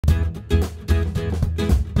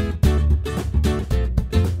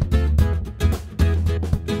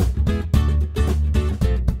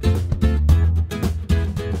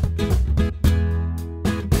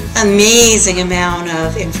amazing amount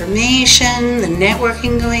of information, the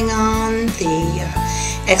networking going on, the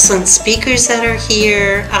excellent speakers that are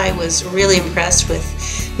here. I was really impressed with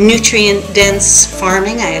nutrient-dense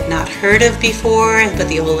farming I had not heard of before, but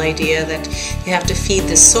the whole idea that you have to feed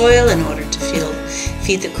the soil in order to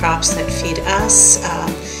feed the crops that feed us.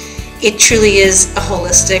 It truly is a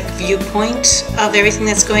holistic viewpoint of everything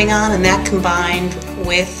that's going on, and that combined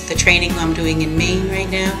with the training I'm doing in Maine right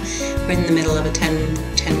now, we're in the middle of a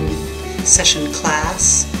 10-session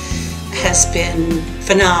class, has been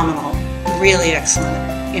phenomenal. Really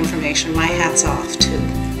excellent information. My hat's off to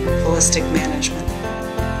holistic management.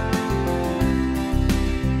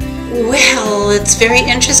 Well, it's very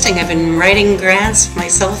interesting. I've been writing grants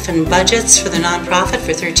myself and budgets for the nonprofit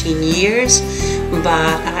for 13 years, but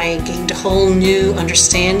I gained a whole new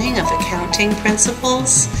understanding of accounting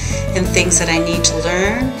principles and things that I need to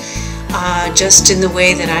learn, just in the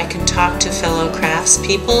way that I can talk to fellow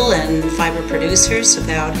craftspeople and fiber producers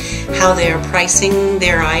about how they are pricing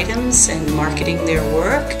their items and marketing their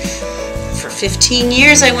work. For 15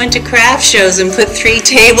 years I went to craft shows and put 3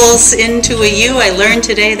 tables into a U. I learned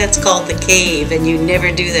today that's called the cave, and you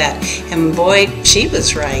never do that. And boy, she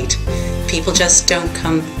was right. People just don't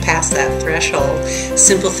come past that threshold.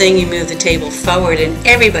 Simple thing, you move the table forward and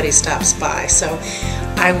everybody stops by. So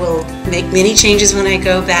I will make many changes when I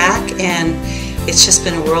go back, and it's just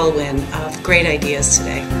been a whirlwind of great ideas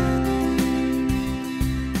today.